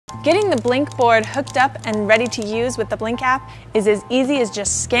Getting the Blynk board hooked up and ready to use with the Blynk app is as easy as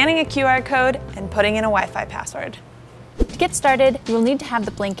just scanning a QR code and putting in a Wi-Fi password. To get started, you will need to have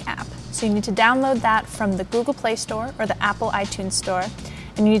the Blynk app. So you need to download that from the Google Play Store or the Apple iTunes Store,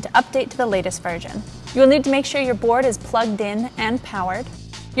 and you need to update to the latest version. You will need to make sure your board is plugged in and powered.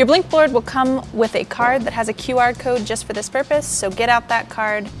 Your Blynk board will come with a card that has a QR code just for this purpose, so get out that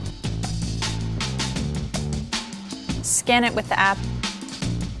card, scan it with the app,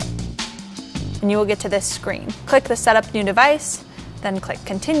 and you will get to this screen. Click the Setup New Device, then click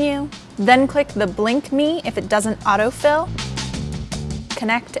Continue, then click the Blynk Me if it doesn't autofill,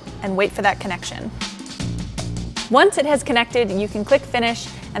 connect, and wait for that connection. Once it has connected, you can click Finish,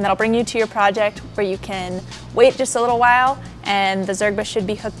 and that'll bring you to your project where you can wait just a little while and the Zergba should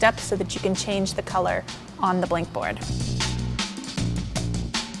be hooked up so that you can change the color on the Blynk board.